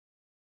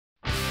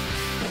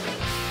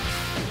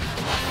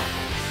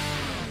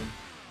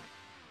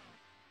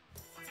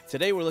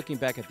Today we're looking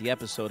back at the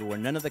episode where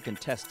none of the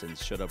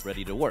contestants showed up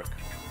ready to work.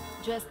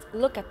 Just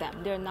look at them.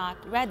 They're not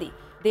ready.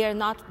 They are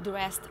not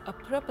dressed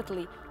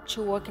appropriately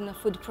to work in a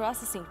food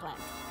processing plant.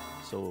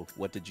 So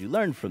what did you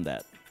learn from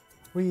that?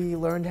 We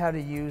learned how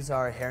to use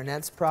our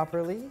hairnets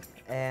properly,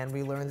 and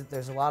we learned that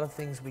there's a lot of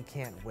things we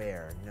can't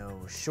wear. No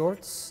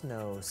shorts,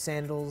 no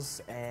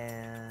sandals,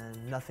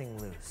 and nothing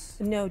loose.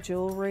 No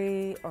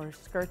jewelry or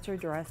skirts or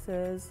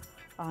dresses,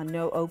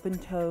 no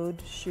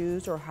open-toed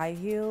shoes or high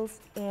heels,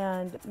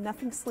 and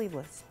nothing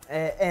sleeveless.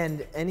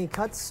 And any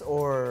cuts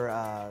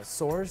or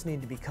sores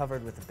need to be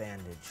covered with a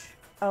bandage.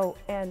 Oh,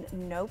 and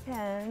no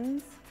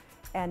pens,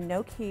 and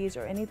no keys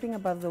or anything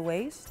above the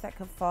waist that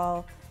could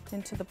fall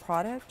into the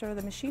product or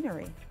the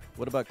machinery.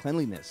 What about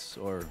cleanliness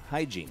or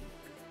hygiene?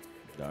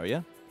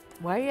 Daria?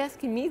 Why are you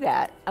asking me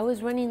that? I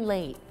was running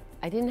late.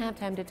 I didn't have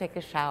time to take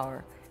a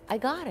shower. I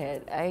got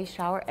it. I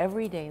shower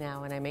every day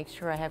now and I make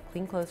sure I have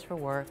clean clothes for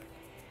work.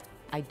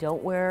 I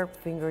don't wear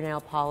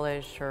fingernail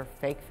polish or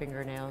fake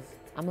fingernails.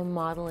 I'm a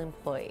model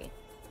employee.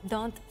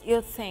 Don't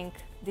you think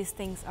these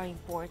things are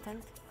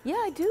important? Yeah,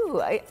 I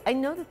do. I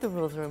know that the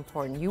rules are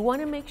important. You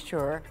want to make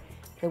sure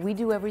that we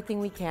do everything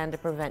we can to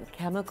prevent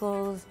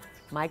chemicals,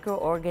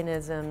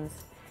 microorganisms,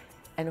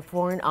 and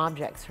foreign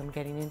objects from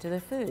getting into the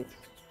food.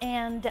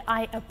 And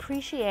I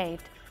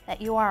appreciate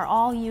that you are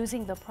all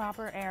using the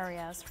proper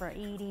areas for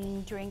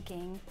eating,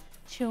 drinking,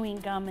 chewing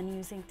gum, and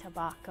using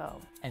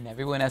tobacco. And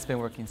everyone has been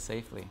working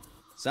safely.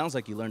 Sounds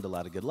like you learned a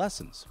lot of good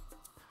lessons.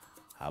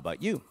 How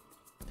about you?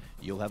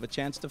 You'll have a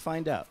chance to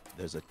find out.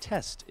 There's a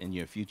test in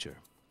your future.